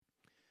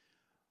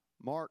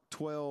Mark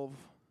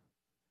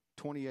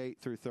 12:28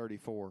 through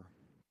 34.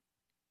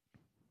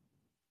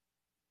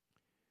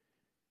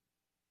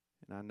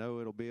 And I know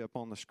it'll be up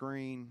on the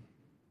screen,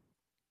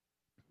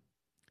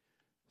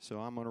 so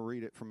I'm going to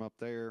read it from up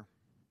there.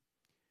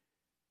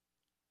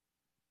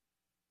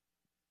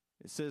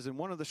 It says, "And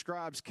one of the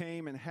scribes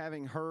came, and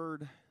having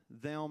heard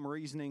them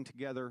reasoning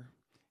together,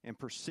 and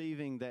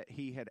perceiving that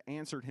he had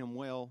answered him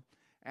well,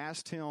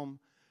 asked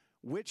him,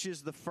 which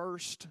is the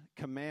first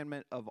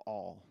commandment of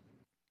all?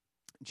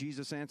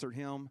 Jesus answered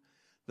him,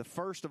 the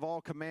first of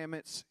all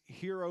commandments,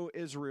 hear, O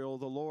Israel,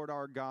 the Lord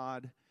our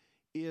God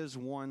is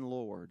one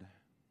Lord.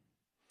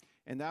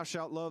 And thou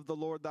shalt love the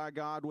Lord thy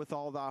God with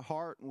all thy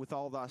heart, and with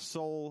all thy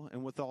soul,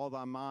 and with all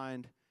thy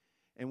mind,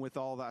 and with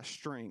all thy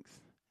strength.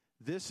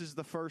 This is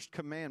the first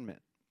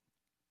commandment.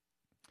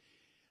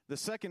 The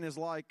second is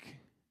like,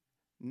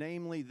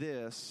 namely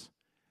this,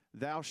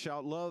 thou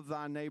shalt love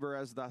thy neighbor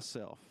as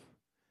thyself.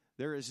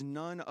 There is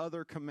none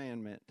other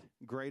commandment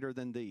greater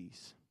than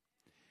these.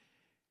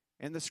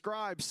 And the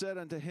scribe said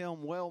unto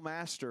him, well,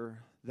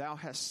 master, thou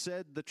hast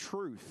said the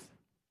truth."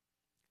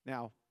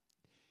 Now,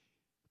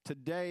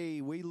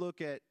 today we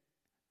look at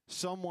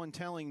someone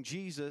telling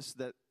Jesus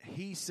that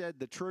he said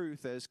the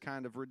truth as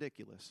kind of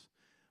ridiculous.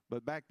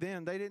 But back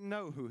then, they didn't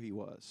know who he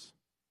was.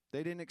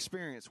 They didn't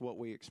experience what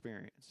we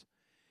experience.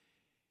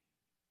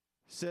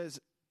 It says,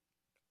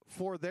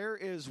 "For there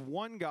is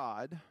one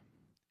God,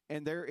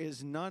 and there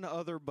is none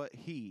other but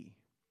he.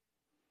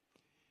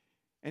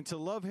 And to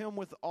love him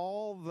with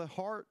all the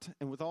heart,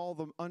 and with all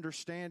the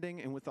understanding,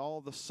 and with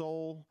all the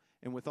soul,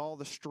 and with all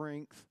the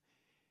strength,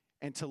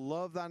 and to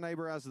love thy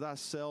neighbor as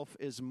thyself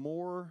is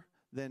more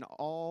than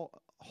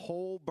all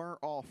whole burnt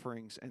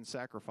offerings and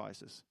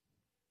sacrifices."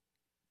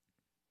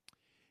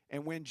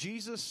 And when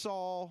Jesus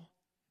saw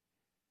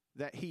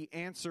that he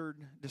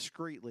answered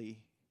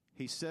discreetly,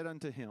 he said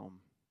unto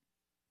him,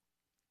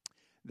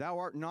 "Thou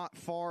art not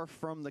far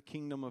from the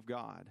kingdom of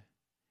God."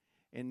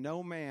 And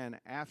no man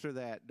after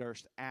that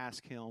durst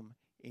ask him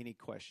any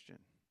question.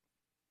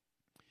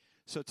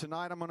 So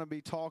tonight I'm going to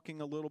be talking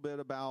a little bit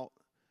about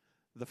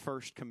the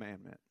first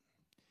commandment.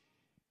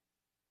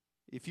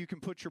 If you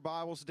can put your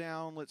Bibles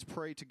down, let's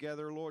pray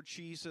together. Lord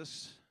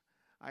Jesus,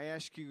 I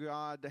ask you,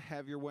 God, to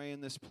have your way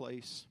in this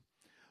place.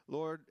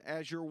 Lord,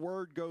 as your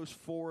word goes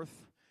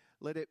forth,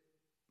 let it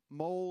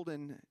mold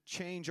and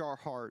change our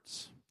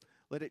hearts.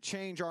 Let it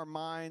change our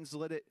minds.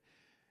 Let it,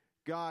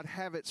 God,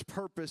 have its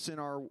purpose in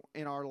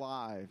our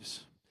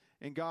lives.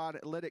 And God,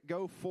 let it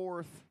go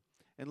forth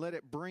and let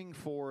it bring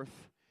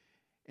forth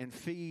and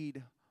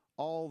feed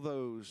all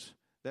those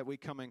that we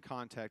come in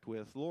contact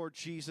with. Lord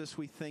Jesus,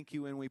 we thank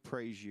you and we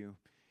praise you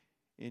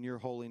in your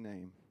holy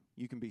name.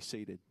 You can be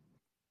seated.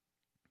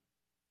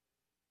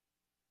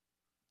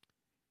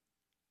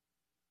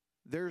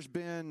 There's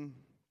been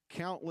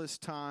countless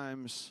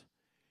times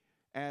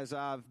as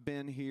I've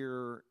been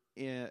here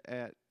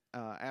at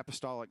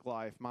Apostolic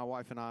Life. My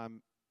wife and I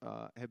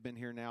have been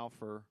here now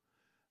for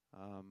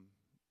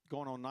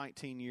going on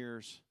 19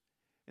 years.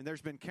 And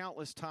there's been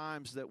countless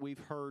times that we've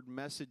heard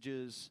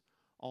messages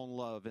on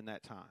love in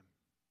that time.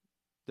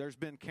 There's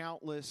been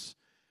countless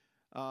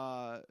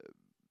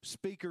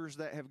speakers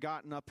that have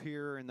gotten up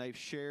here and they've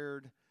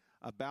shared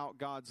about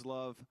God's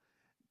love.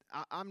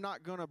 I'm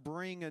not going to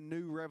bring a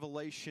new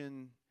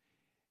revelation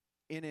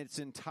in its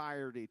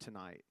entirety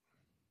tonight.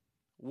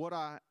 What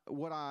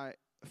I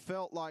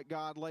felt like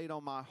God laid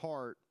on my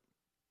heart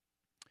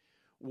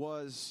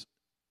was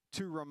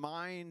to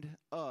remind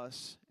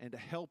us and to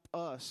help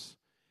us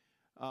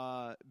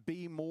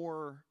be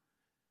more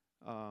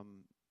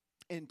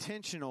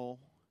intentional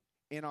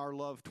in our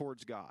love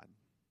towards God.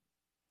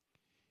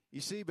 You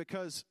see,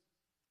 because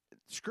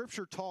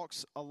Scripture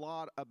talks a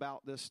lot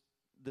about this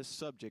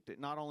subject. It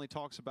not only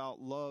talks about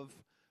love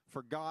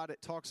for God,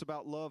 it talks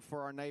about love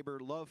for our neighbor,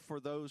 love for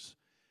those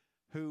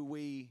who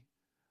we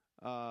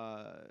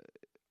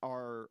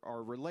are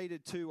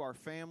related to, our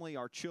family,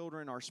 our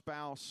children, our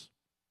spouse.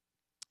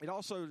 It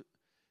also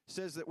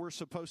says that we're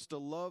supposed to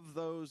love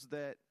those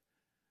that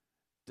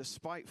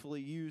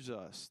despitefully use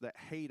us, that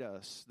hate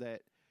us,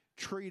 that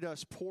treat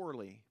us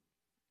poorly.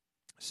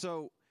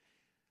 So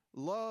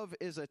love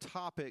is a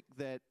topic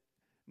that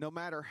no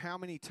matter how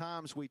many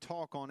times we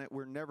talk on it,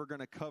 we're never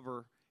going to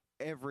cover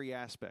every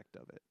aspect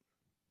of it.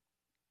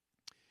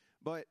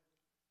 But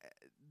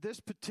this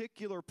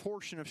particular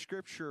portion of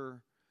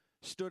Scripture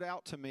stood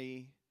out to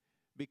me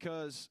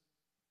because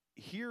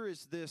here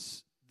is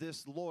this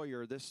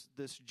lawyer,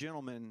 this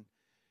gentleman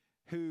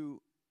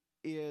who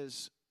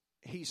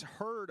he's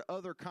heard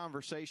other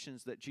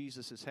conversations that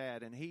Jesus has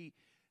had, and he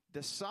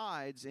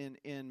decides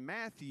in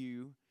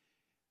Matthew,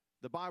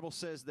 the Bible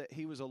says that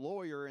he was a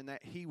lawyer and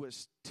that he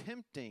was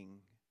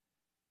tempting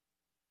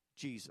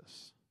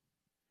Jesus.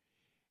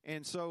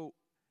 And so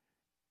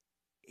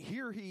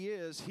here he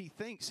is, he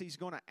thinks he's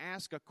going to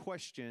ask a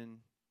question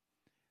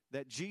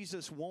that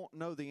Jesus won't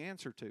know the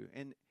answer to.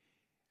 And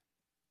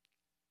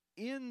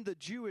in the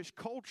Jewish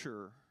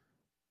culture,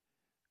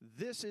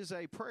 this is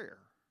a prayer.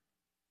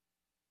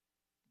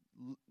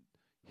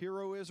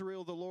 Hear, O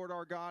Israel, the Lord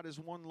our God is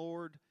one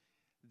Lord,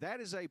 That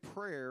is a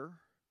prayer,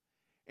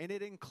 and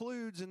it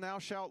includes, and thou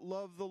shalt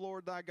love the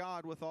Lord thy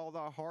God with all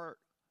thy heart,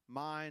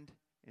 mind,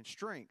 and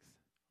strength.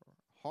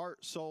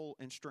 Heart, soul,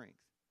 and strength.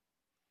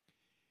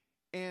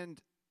 And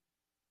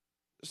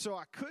so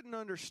I couldn't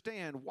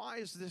understand, why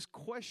is this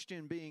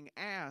question being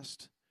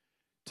asked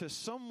to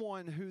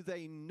someone who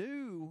they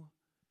knew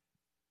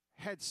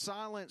had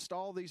silenced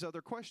all these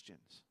other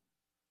questions?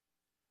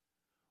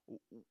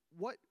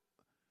 What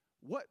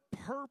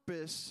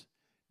purpose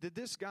did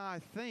this guy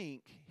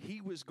think he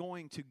was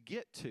going to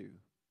get to?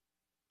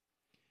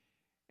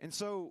 And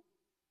so,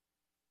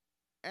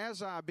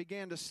 as I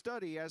began to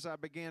study, as I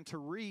began to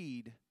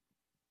read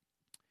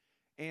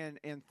and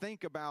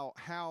think about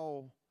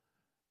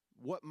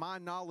what my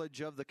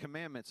knowledge of the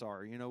commandments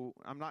are,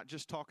 I'm not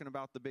just talking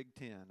about the Big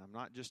Ten. I'm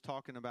not just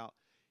talking about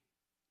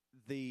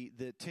the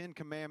 10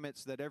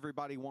 commandments that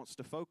everybody wants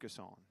to focus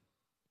on.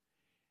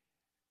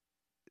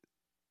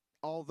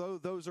 Although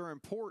those are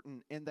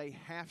important and they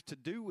have to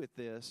do with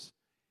this,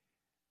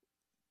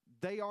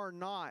 they are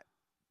not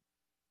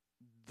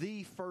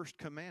the first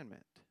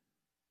commandment.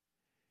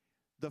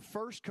 The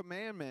first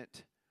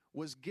commandment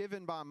was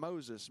given by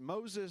Moses.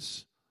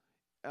 Moses,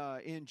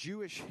 in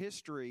Jewish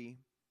history,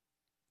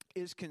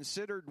 is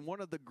considered one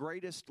of the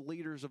greatest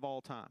leaders of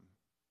all time.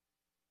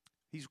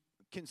 He's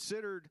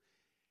considered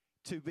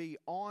to be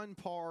on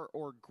par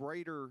or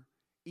greater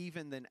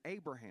even than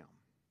Abraham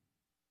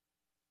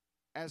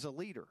as a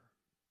leader.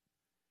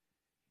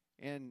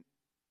 And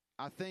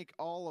I think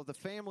all of the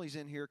families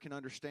in here can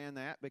understand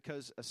that,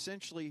 because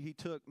essentially he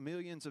took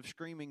millions of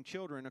screaming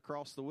children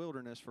across the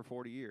wilderness for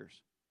 40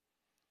 years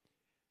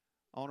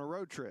on a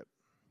road trip.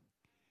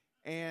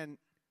 And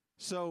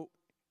so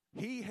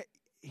he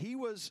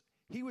was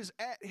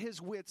at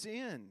his wit's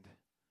end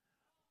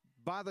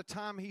by the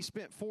time he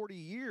spent 40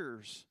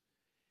 years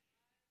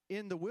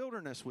in the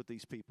wilderness with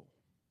these people.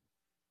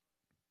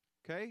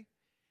 Okay?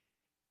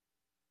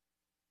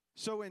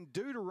 So in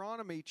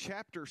Deuteronomy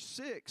chapter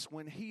 6,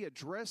 when he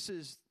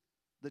addresses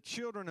the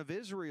children of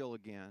Israel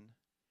again,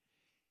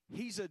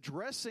 he's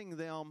addressing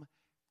them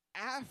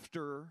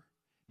after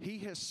he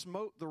has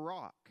smote the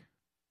rock.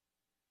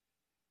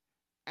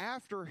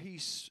 After he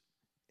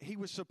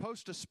was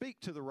supposed to speak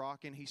to the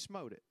rock and he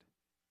smote it.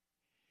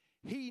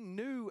 He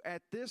knew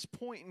at this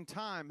point in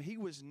time he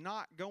was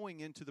not going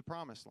into the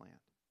promised land.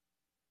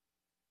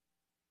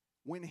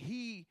 When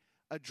he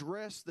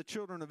addressed the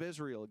children of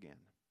Israel again.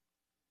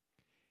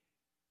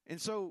 And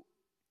so,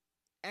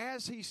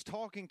 as he's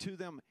talking to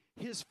them,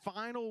 his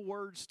final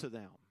words to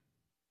them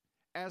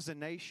as a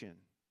nation,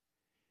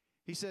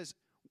 he says,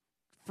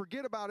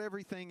 forget about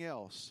everything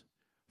else.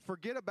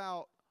 Forget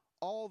about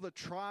all the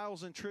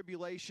trials and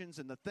tribulations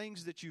and the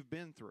things that you've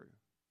been through.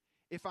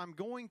 If I'm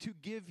going to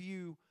give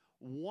you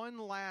one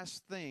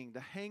last thing to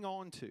hang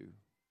on to,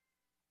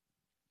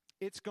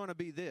 it's going to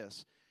be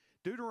this.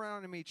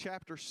 Deuteronomy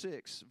chapter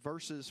 6,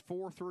 verses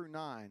 4 through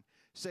 9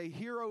 say,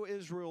 Hear, O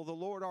Israel, the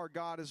Lord our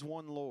God is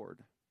one Lord.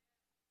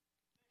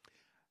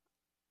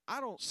 I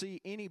don't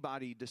see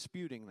anybody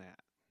disputing that.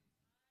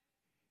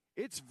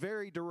 It's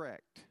very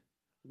direct.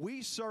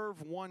 We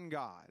serve one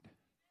God.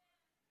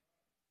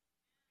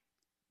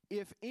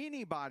 If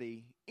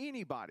anybody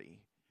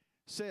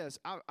says,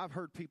 I've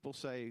heard people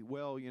say,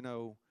 well,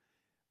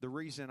 the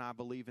reason I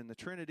believe in the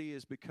Trinity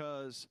is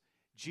because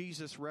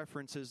Jesus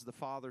references the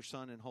Father,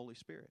 Son, and Holy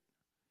Spirit.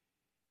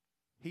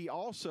 He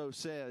also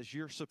says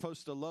you're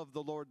supposed to love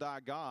the Lord thy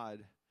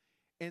God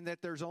and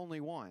that there's only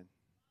one.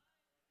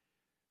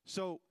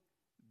 So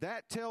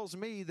that tells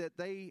me that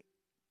they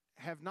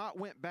have not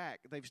went back.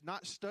 They've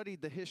not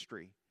studied the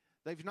history.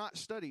 They've not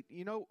studied.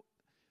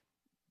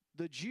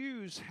 The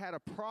Jews had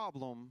a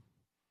problem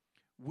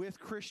with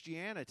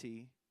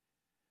Christianity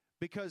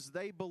because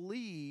they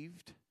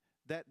believed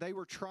that they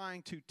were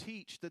trying to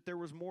teach that there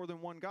was more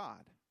than one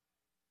God.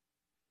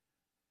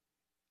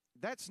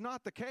 That's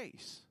not the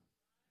case.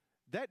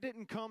 That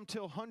didn't come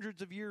till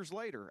hundreds of years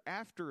later,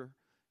 after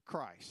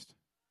Christ.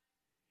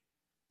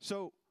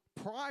 So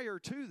prior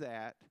to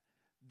that,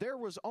 there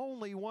was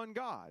only one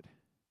God.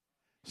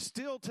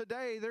 Still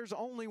today, there's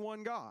only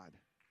one God.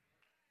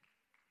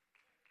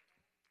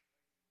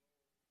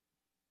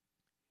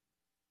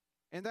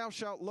 And thou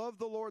shalt love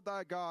the Lord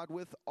thy God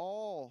with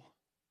all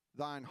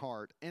thine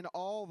heart, and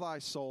all thy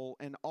soul,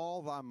 and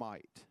all thy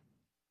might.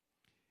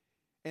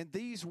 And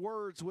these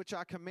words which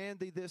I command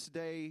thee this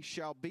day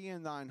shall be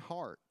in thine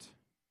heart.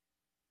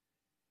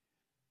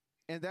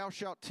 And thou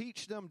shalt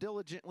teach them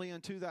diligently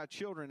unto thy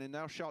children, and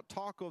thou shalt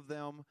talk of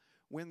them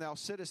when thou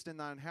sittest in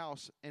thine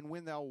house, and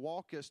when thou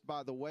walkest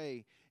by the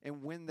way,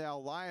 and when thou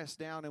liest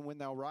down, and when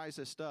thou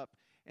risest up.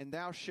 And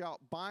thou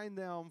shalt bind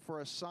them for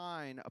a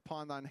sign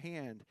upon thine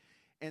hand,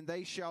 and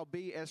they shall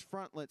be as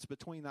frontlets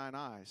between thine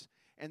eyes.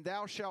 And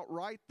thou shalt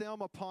write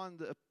them upon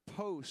the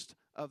post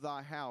of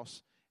thy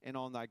house and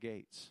on thy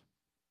gates.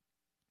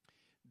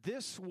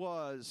 This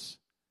was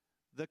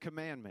the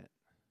commandment.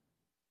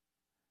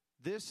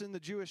 This in the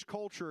Jewish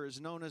culture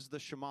is known as the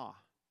Shema.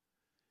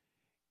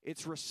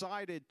 It's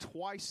recited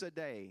twice a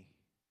day,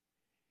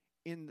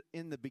 in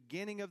the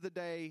beginning of the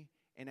day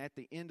and at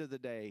the end of the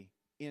day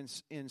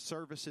in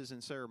services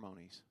and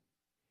ceremonies.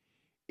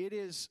 It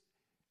is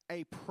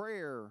a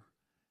prayer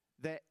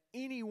that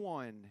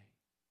anyone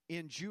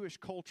in Jewish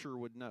culture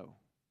would know.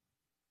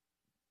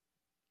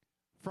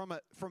 From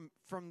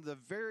the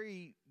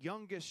very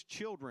youngest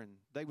children,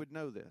 they would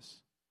know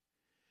this.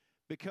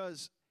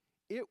 Because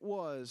it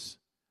was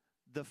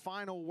the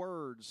final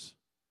words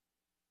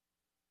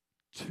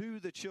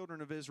to the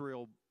children of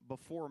Israel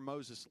before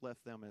Moses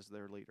left them as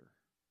their leader,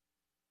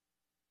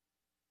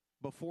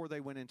 before they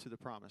went into the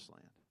promised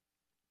land.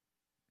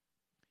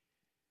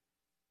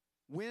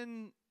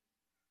 When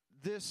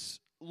this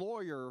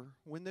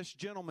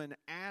gentleman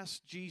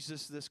asked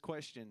Jesus this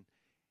question,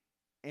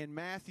 and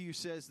Matthew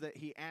says that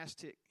he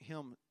asked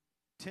him,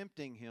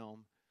 tempting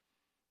him,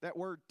 that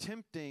word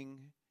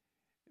tempting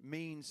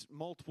means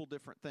multiple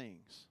different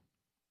things.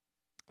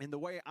 And the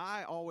way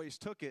I always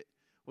took it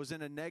was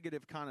in a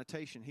negative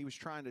connotation. He was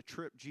trying to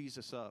trip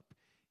Jesus up.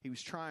 He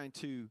was trying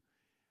to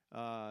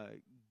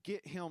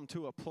get him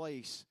to a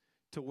place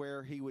to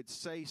where he would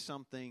say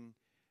something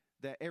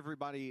that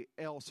everybody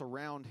else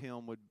around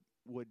him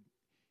would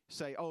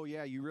say, oh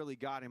yeah, you really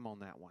got him on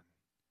that one.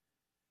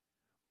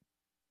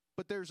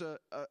 But there's a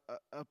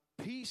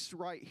piece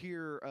right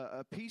here,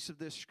 a piece of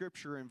this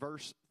scripture in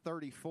verse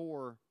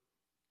 34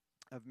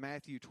 of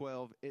Matthew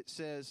 12. It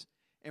says,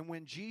 and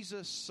when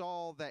Jesus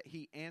saw that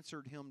he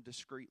answered him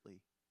discreetly.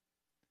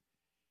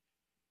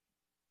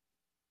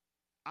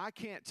 I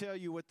can't tell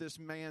you what this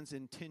man's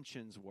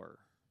intentions were.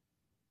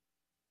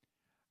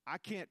 I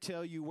can't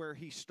tell you where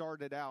he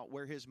started out,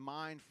 where his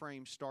mind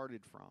frame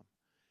started from.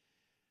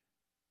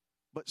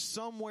 But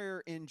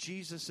somewhere in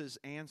Jesus'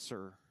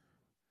 answer,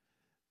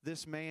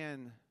 this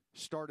man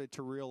started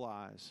to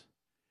realize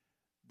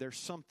there's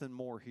something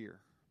more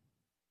here.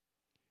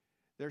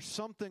 There's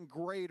something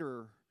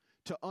greater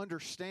to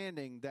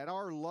understanding that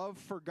our love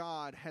for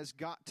God has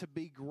got to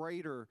be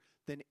greater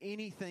than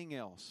anything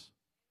else.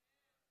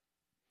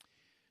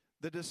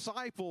 The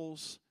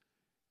disciples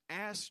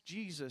asked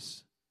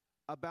Jesus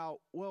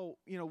about, well,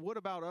 what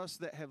about us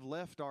that have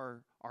left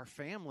our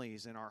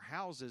families and our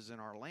houses and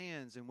our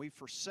lands and we've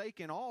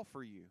forsaken all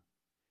for you?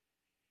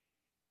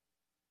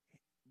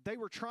 They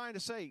were trying to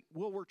say,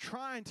 well, we're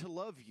trying to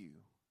love you.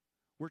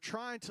 We're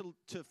trying to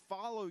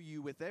follow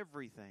you with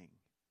everything.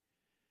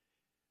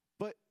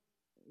 But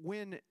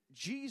when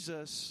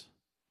Jesus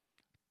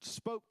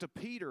spoke to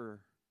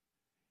Peter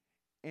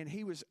and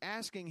he was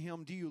asking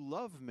him, do you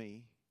love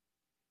me?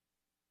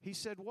 He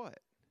said what?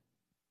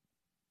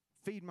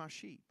 Feed my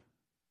sheep.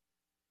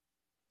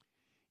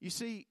 You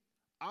see,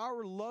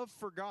 our love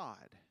for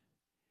God,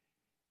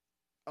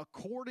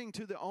 according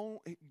to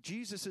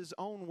Jesus'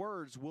 own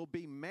words, will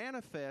be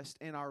manifest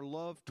in our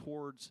love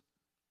towards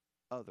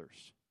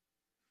others.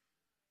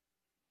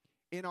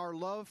 In our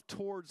love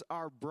towards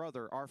our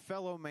brother, our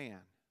fellow man.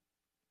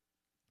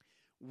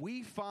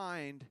 We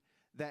find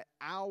that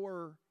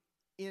our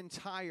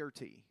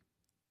entirety,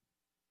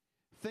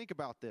 think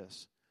about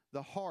this,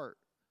 the heart,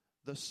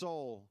 the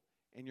soul,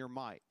 and your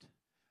might.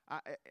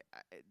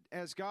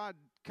 As God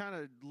kind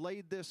of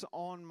laid this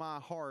on my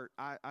heart,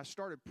 I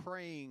started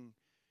praying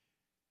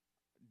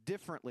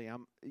differently.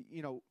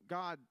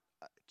 God,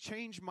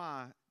 change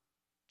my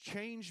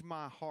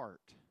heart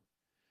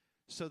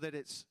so that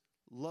it's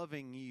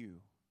loving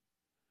you.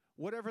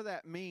 Whatever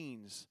that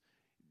means,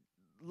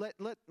 let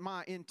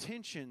my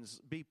intentions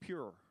be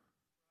pure.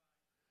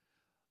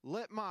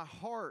 Let my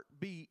heart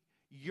be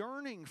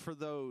yearning for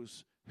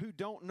those who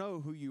don't know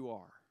who you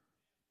are.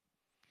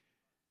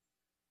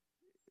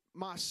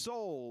 My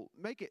soul,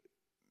 make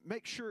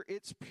sure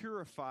it's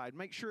purified,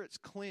 make sure it's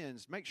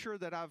cleansed, make sure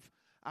that I've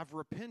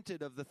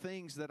repented of the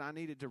things that I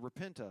needed to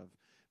repent of.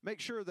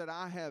 Make sure that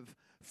I have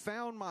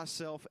found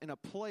myself in a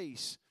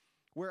place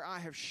where I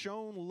have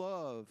shown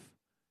love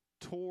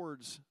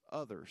towards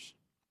others.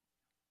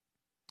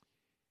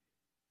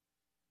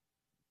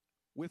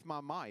 With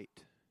my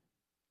might,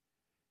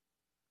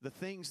 the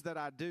things that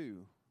I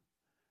do,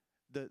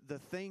 the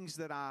things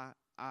that I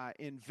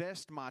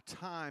invest my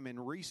time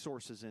and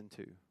resources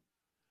into,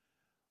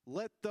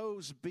 let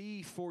those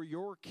be for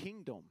your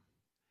kingdom,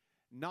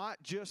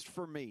 not just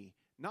for me,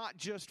 not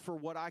just for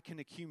what I can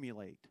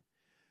accumulate.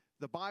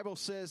 The Bible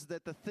says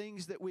that the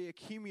things that we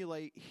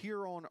accumulate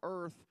here on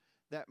earth,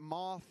 that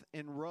moth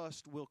and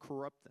rust will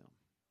corrupt them.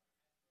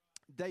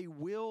 They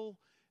will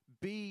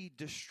be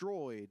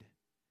destroyed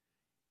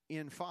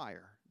in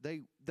fire.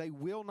 They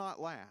will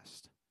not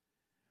last.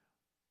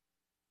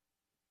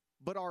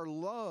 But our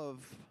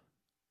love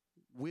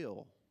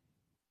will.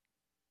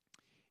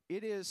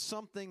 It is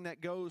something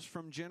that goes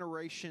from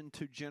generation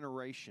to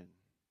generation.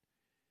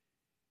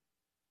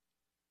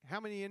 How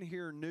many in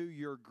here knew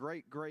your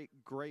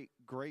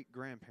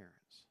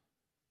great-great-great-great-grandparents?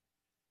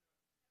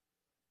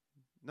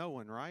 No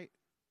one, right?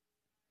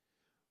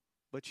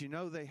 But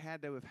they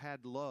had to have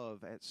had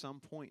love at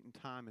some point in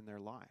time in their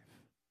life.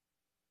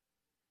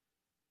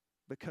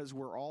 Because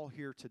we're all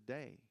here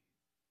today.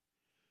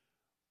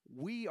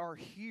 We are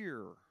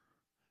here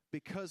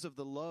because of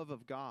the love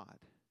of God.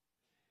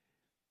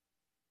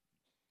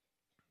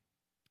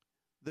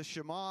 The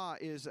Shema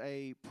is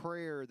a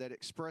prayer that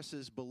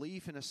expresses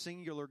belief in a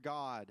singular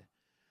God,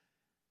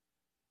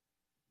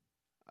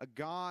 a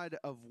God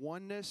of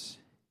oneness,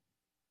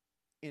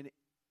 and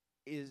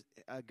is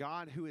a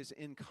God who is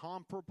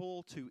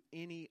incomparable to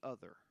any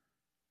other.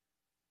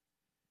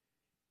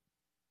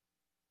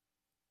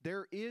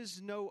 There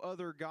is no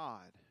other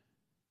God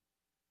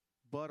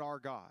but our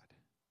God.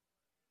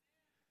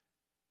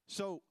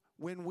 So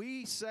when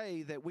we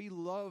say that we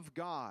love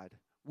God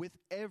with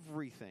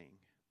everything,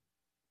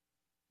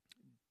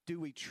 do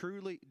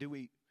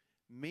we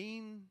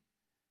mean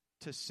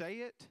to say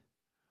it,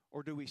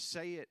 or do we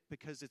say it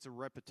because it's a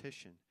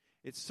repetition?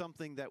 It's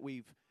something that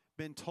we've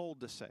been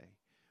told to say.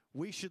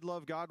 We should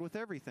love God with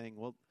everything.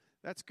 Well,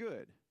 that's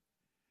good.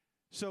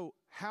 So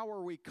how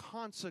are we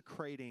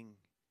consecrating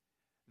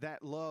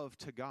that love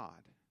to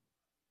God?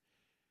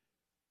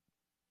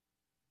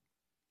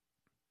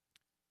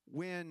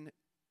 When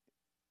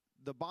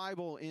the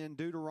Bible in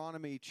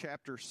Deuteronomy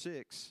chapter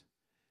 6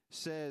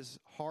 says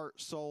heart,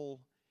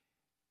 soul,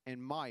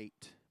 and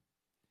might,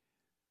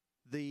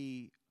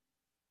 the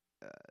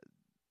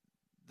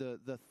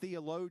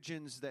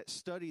theologians that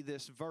study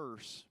this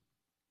verse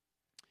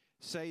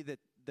say that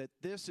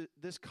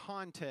this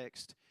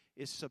context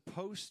is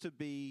supposed to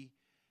be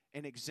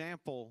an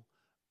example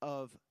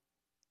of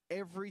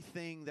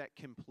everything that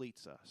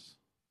completes us.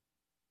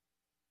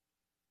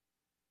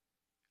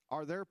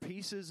 Are there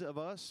pieces of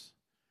us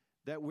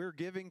that we're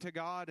giving to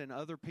God and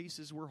other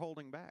pieces we're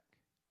holding back?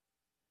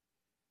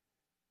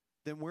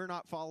 Then we're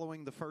not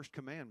following the first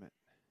commandment.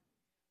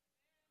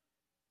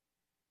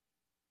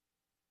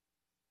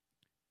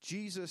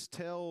 Jesus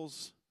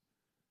tells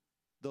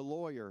the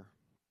lawyer,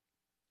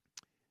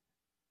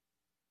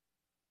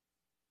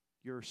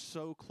 you're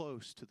so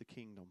close to the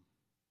kingdom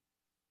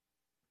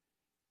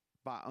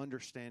by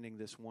understanding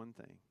this one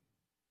thing.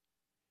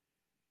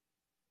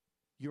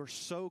 You're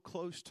so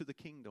close to the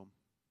kingdom.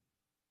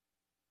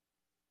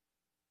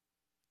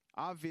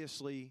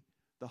 Obviously,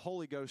 the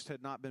Holy Ghost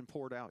had not been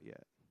poured out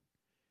yet.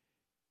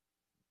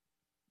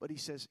 But he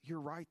says,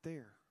 you're right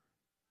there.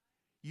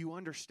 You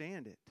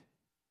understand it.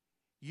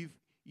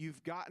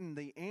 You've gotten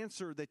the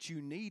answer that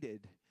you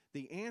needed,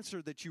 the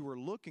answer that you were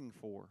looking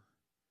for.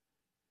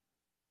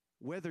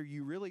 Whether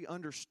you really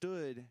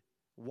understood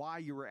why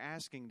you were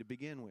asking to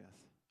begin with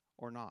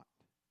or not.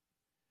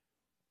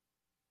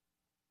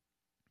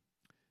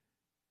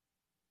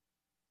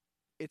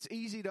 It's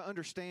easy to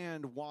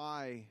understand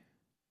why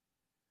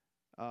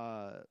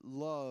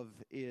love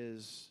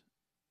is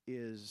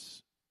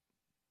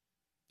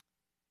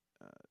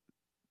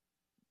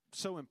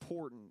so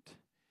important,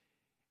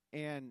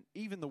 and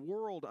even the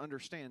world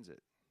understands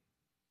it.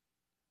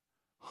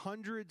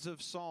 Hundreds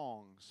of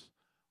songs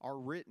are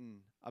written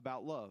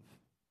about love.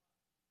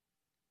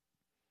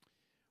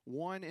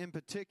 One in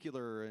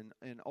particular,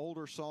 an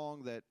older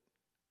song that,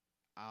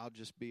 I'll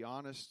just be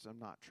honest, I'm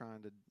not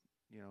trying to,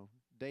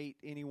 date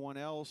anyone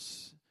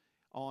else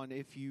on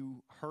if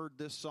you heard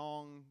this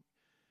song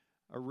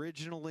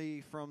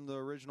originally from the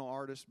original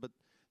artist, but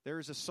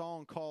there's a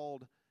song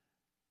called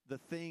The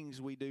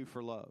Things We Do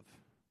for Love,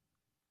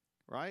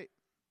 right?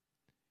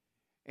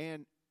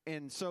 And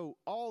so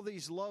all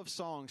these love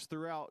songs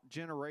throughout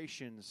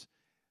generations,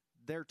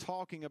 they're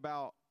talking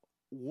about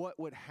what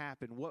would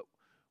happen,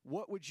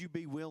 what would you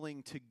be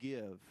willing to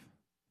give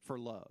for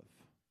love,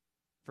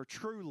 for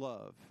true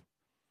love.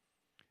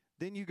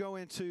 Then you go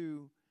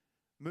into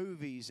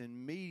movies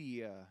and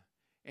media,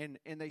 and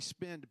they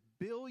spend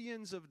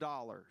billions of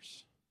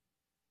dollars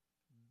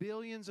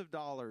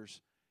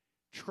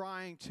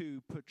trying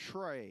to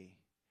portray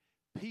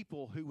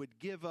people who would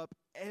give up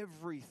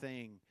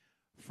everything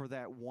for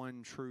that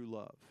one true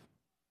love.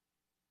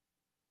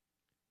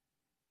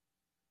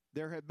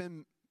 There have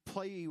been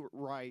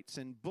playwrights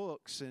and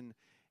books and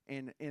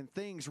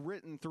things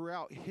written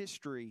throughout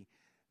history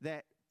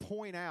that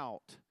point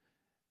out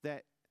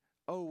that,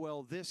 oh,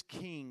 well, this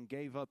king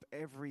gave up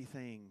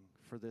everything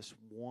for this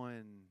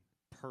one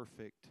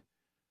perfect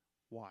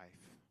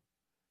wife.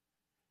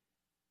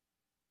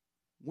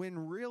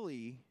 When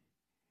really,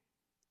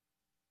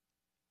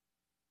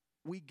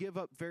 we give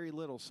up very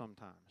little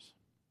sometimes.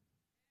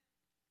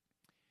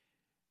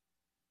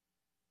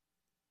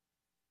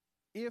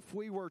 If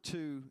we were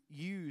to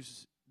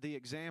use the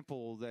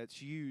example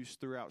that's used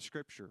throughout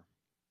Scripture,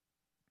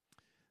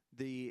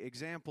 the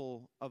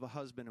example of a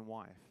husband and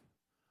wife,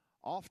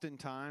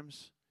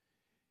 oftentimes,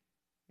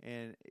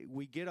 and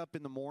we get up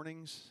in the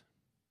mornings,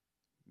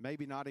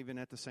 maybe not even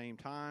at the same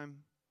time,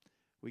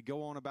 we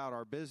go on about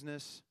our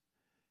business,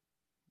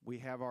 we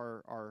have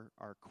our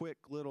quick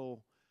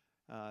little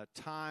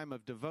time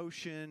of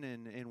devotion,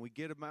 and we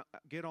get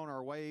on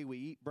our way, we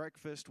eat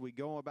breakfast, we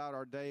go about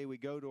our day, we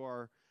go to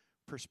our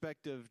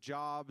prospective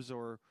jobs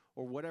or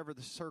whatever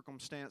the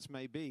circumstance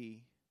may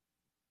be.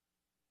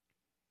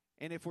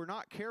 And if we're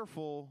not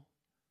careful,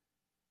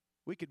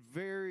 we could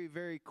very,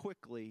 very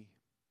quickly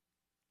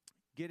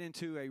get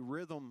into a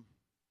rhythm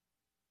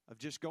of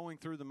just going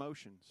through the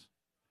motions.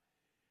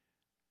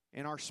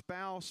 And our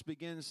spouse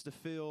begins to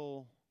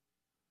feel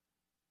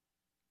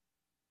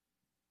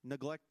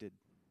neglected.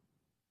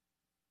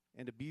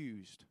 and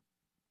abused.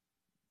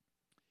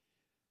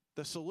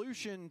 The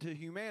solution to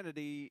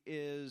humanity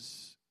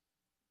is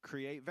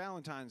create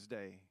Valentine's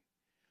Day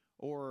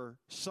or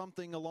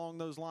something along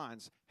those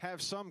lines.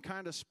 Have some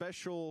kind of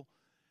special,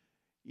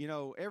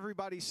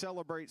 everybody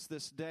celebrates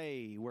this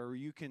day where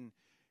you can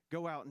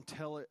go out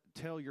and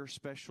tell your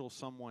special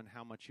someone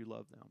how much you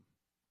love them.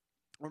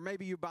 Or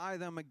maybe you buy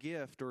them a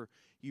gift, or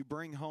you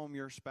bring home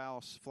your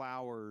spouse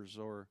flowers,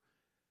 or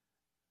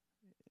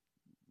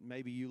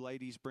maybe you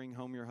ladies bring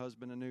home your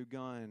husband a new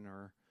gun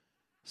or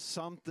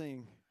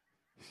something.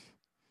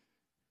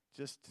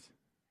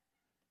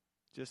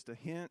 Just a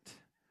hint.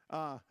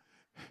 But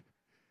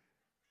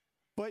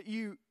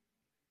you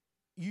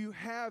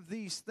have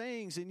these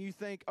things and you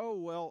think, oh,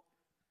 well,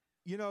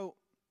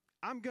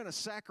 I'm going to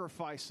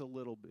sacrifice a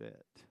little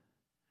bit.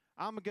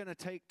 I'm going to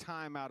take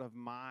time out of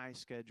my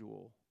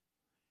schedule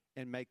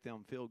and make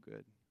them feel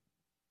good.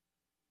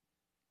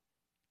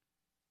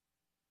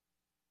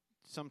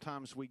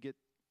 Sometimes we get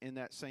in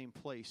that same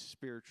place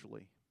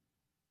spiritually.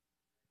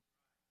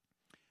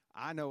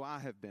 I know I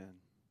have been.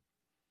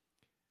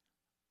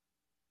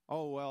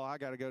 Oh, well, I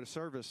got to go to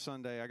service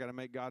Sunday. I got to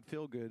make God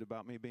feel good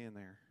about me being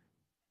there.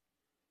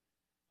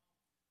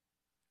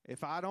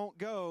 If I don't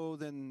go,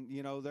 then,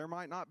 there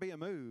might not be a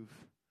move.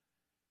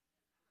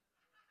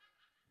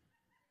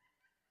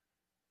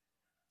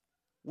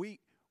 We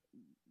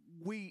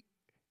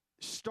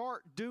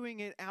start doing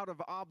it out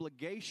of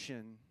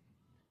obligation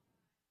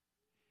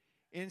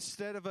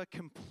instead of a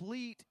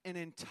complete and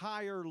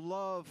entire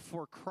love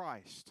for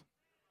Christ.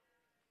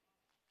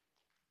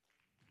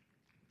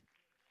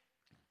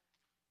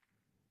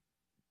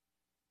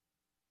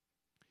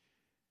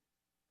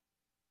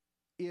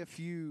 If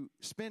you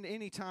spend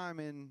any time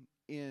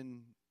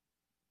in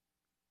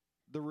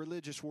the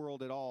religious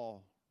world at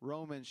all,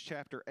 Romans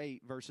chapter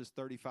 8, verses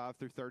 35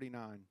 through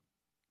 39,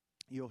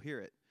 you'll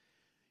hear it.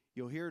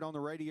 You'll hear it on the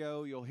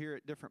radio. You'll hear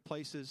it different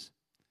places.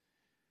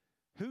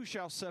 Who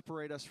shall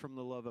separate us from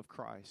the love of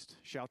Christ?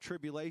 Shall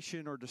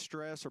tribulation or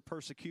distress or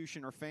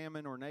persecution or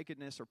famine or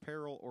nakedness or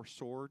peril or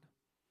sword?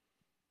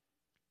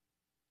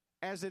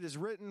 As it is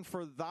written,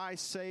 for thy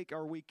sake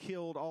are we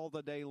killed all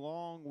the day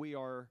long. We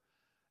are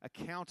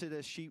accounted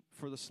as sheep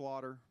for the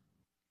slaughter.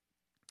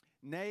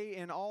 Nay,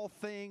 in all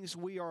things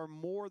we are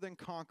more than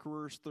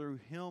conquerors through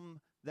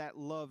him that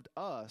loved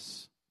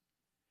us.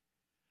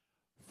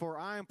 For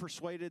I am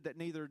persuaded that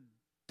neither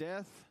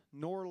death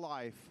nor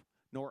life,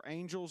 nor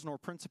angels, nor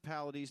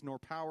principalities, nor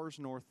powers,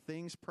 nor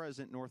things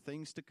present, nor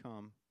things to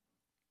come,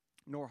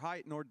 nor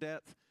height, nor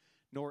depth,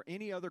 nor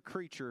any other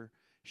creature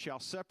shall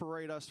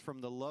separate us from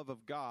the love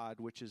of God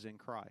which is in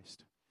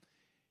Christ.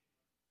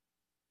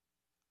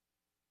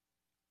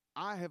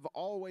 I have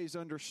always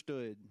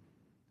understood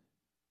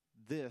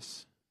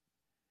this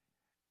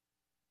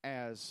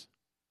as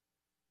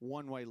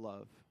one-way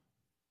love.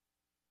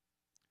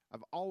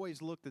 I've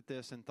always looked at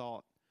this and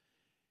thought,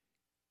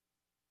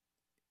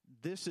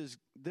 this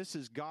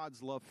is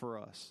God's love for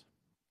us.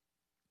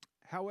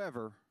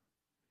 However,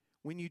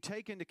 when you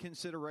take into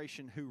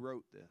consideration who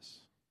wrote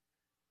this,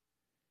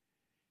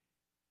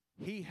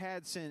 he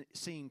had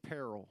seen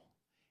peril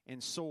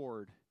and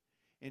sword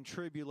and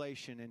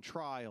tribulation and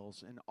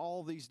trials and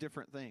all these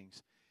different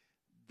things.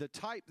 The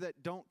type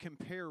that don't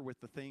compare with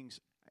the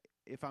things,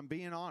 if I'm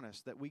being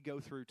honest, that we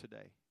go through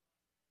today.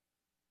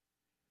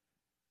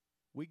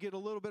 We get a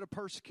little bit of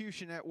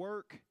persecution at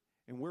work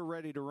and we're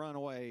ready to run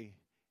away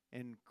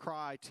and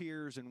cry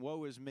tears and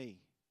woe is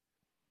me.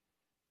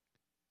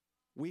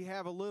 We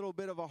have a little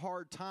bit of a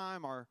hard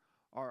time.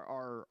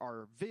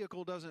 Our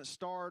vehicle doesn't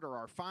start or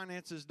our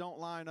finances don't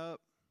line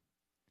up.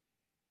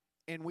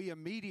 And we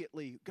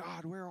immediately,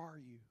 God, where are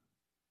you?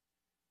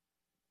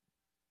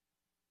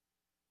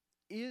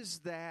 Is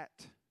that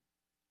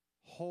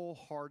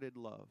wholehearted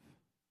love?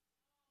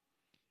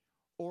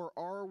 Or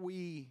are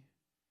we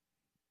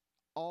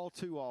all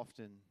too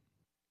often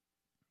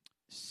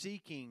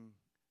seeking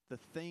the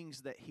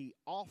things that he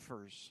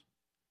offers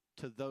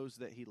to those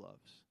that he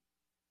loves?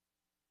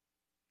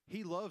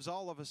 He loves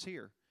all of us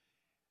here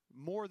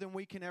more than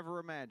we can ever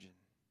imagine.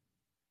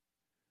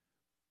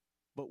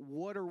 But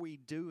what are we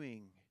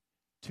doing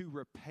to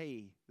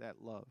repay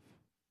that love?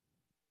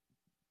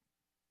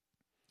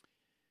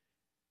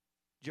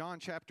 John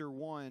chapter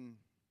 1,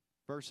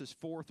 verses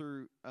 4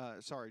 through,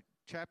 1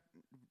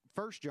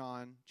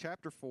 John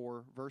chapter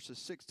 4, verses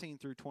 16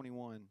 through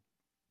 21.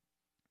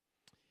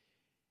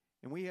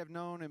 And we have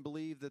known and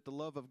believed that the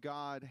love of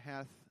God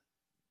hath,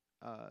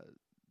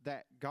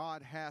 that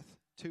God hath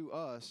to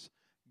us.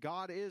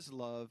 God is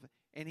love,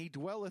 and he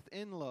dwelleth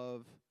in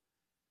love.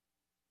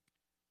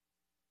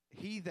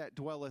 He that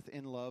dwelleth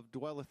in love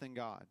dwelleth in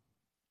God,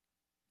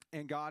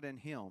 and God in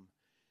him.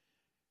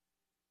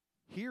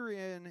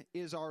 Herein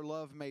is our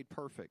love made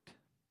perfect,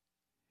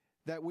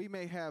 that we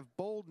may have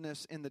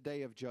boldness in the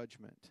day of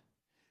judgment.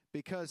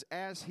 Because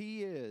as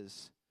he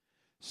is,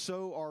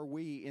 so are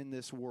we in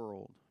this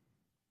world.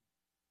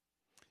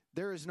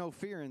 There is no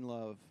fear in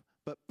love,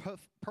 but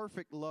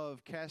perfect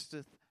love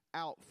casteth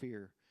out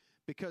fear,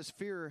 because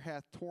fear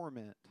hath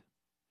torment.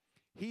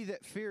 He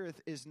that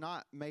feareth is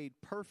not made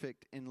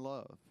perfect in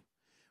love.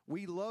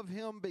 We love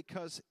him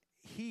because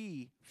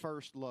he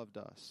first loved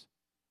us.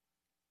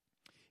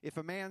 If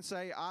a man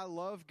say, I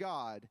love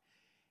God,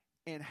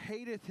 and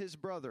hateth his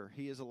brother,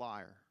 he is a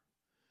liar.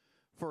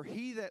 For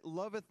he that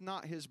loveth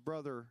not his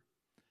brother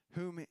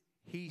whom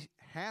he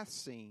hath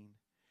seen,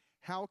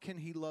 how can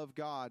he love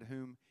God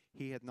whom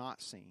he hath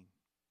not seen?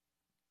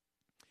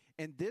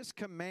 And this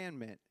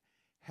commandment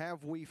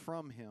have we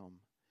from him,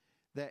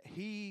 that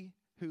he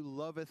who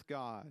loveth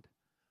God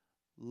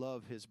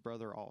love his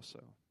brother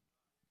also.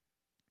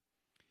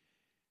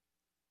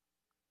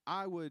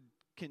 I would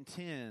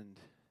contend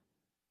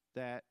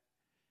that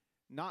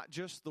not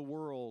just the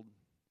world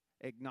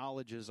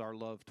acknowledges our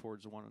love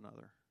towards one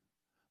another,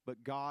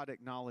 but God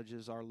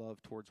acknowledges our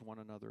love towards one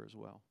another as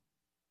well.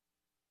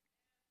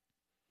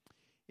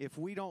 If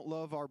we don't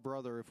love our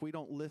brother, if we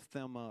don't lift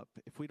them up,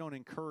 if we don't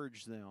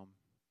encourage them,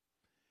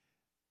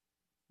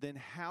 then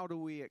how do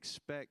we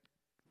expect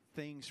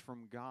things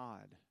from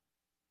God?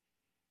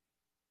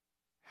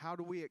 How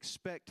do we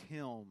expect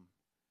him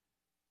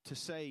to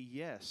say,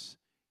 yes,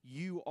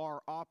 you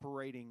are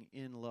operating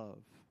in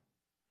love?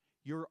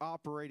 You're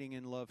operating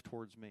in love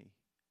towards me.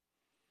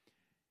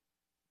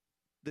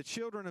 The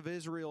children of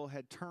Israel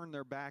had turned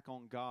their back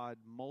on God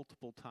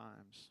multiple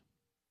times.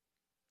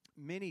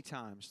 Many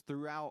times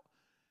throughout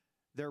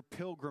their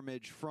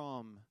pilgrimage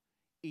from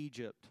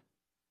Egypt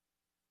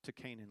to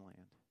Canaan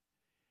land.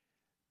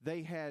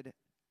 They had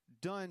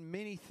done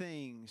many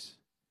things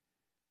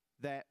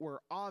that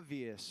were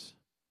obvious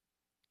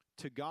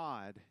to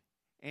God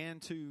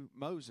and to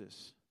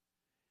Moses.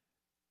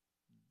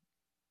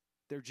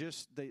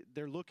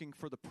 They're looking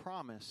for the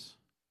promise,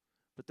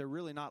 but they're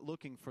really not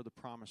looking for the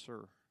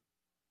promiser.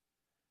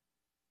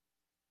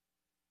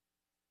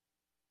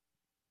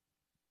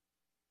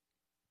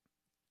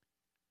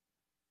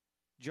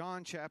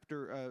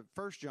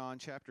 First John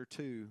chapter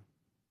 2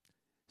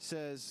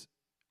 says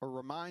or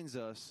reminds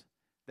us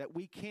that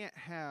we can't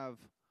have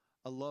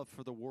a love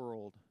for the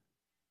world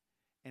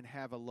and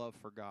have a love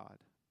for God.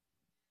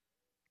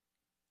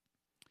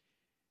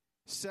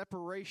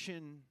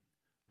 Separation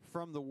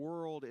from the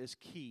world is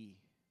key.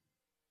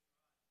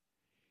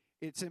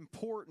 It's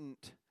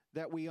important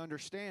that we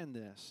understand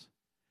this,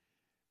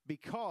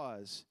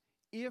 because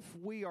if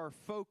we are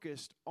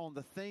focused on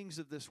the things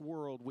of this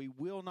world, we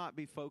will not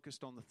be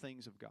focused on the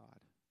things of God.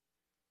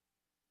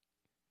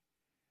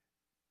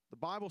 The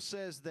Bible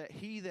says that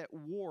he that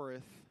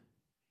warreth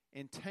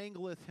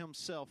entangleth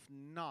himself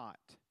not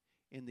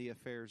in the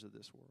affairs of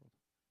this world,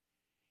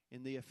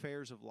 in the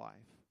affairs of life.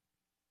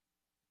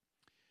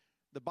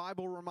 The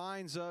Bible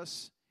reminds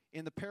us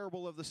in the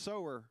parable of the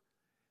sower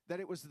that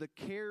it was the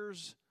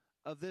cares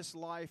of this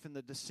life and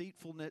the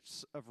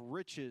deceitfulness of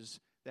riches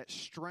that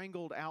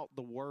strangled out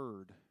the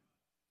word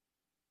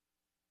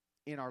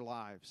in our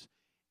lives.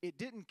 It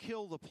didn't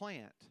kill the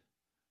plant,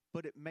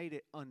 but it made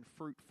it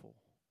unfruitful.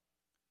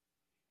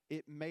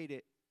 It made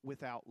it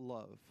without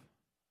love.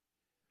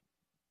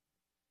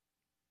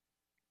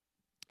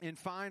 And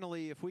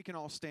finally, if we can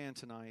all stand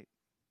tonight,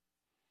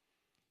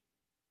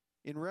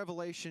 in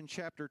Revelation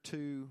chapter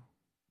 2,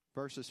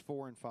 verses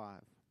 4 and 5.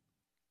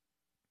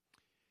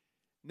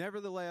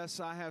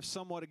 Nevertheless, I have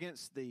somewhat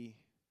against thee,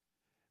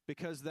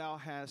 because thou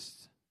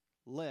hast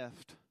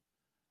left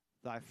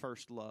thy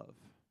first love.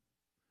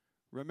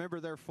 Remember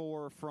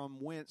therefore from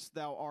whence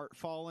thou art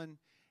fallen,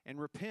 and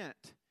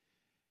repent,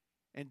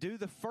 and do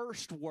the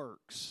first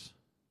works,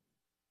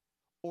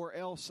 or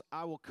else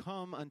I will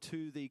come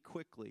unto thee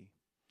quickly,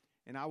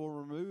 and I will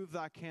remove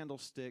thy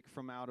candlestick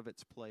from out of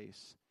its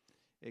place,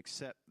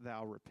 except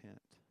thou repent.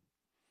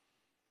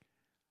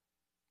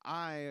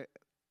 I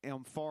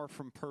am far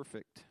from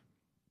perfect,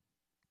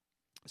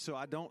 so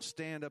I don't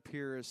stand up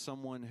here as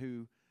someone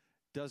who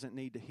doesn't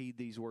need to heed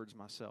these words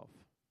myself.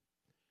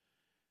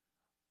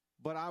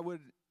 But I would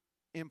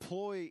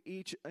implore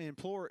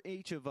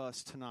each of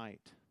us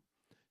tonight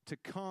to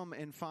come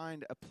and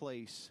find a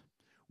place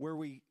where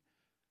we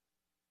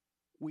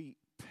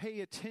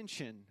pay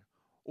attention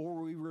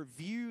or we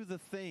review the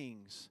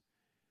things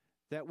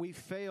that we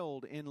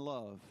failed in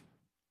love.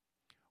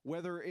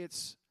 Whether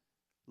it's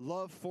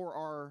love for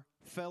our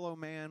fellow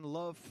man,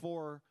 love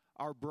for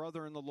our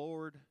brother in the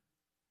Lord,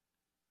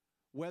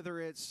 whether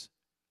it's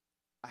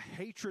a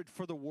hatred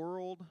for the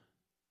world,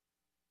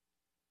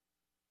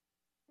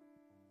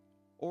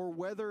 or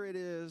whether it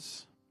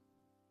is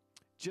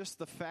just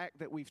the fact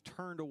that we've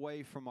turned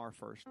away from our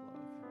first love.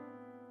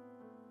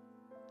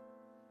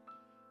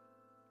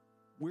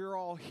 We're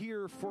all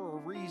here for a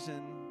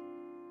reason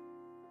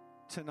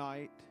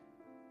tonight.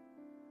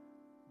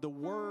 The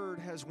word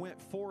has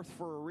went forth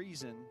for a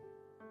reason,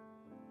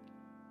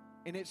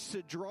 and it's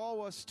to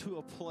draw us to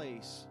a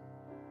place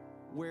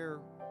where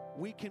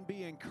we can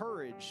be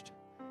encouraged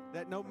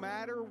that no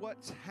matter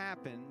what's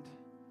happened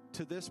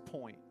to this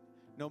point,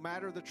 no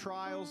matter the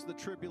trials, the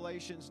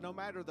tribulations, no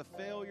matter the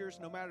failures,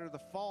 no matter the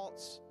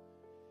faults,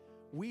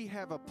 we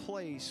have a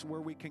place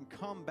where we can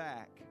come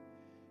back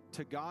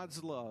to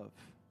God's love,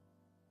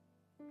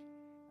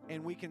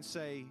 and we can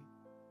say,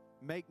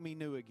 make me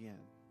new again.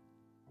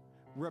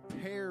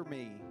 repair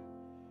me,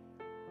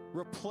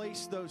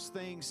 replace those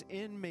things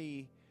in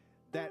me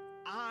that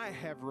I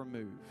have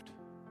removed.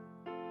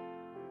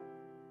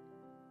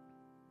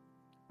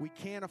 We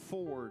can't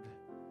afford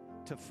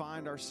to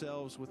find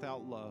ourselves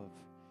without love.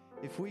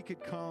 If we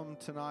could come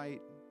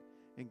tonight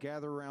and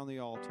gather around the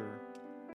altar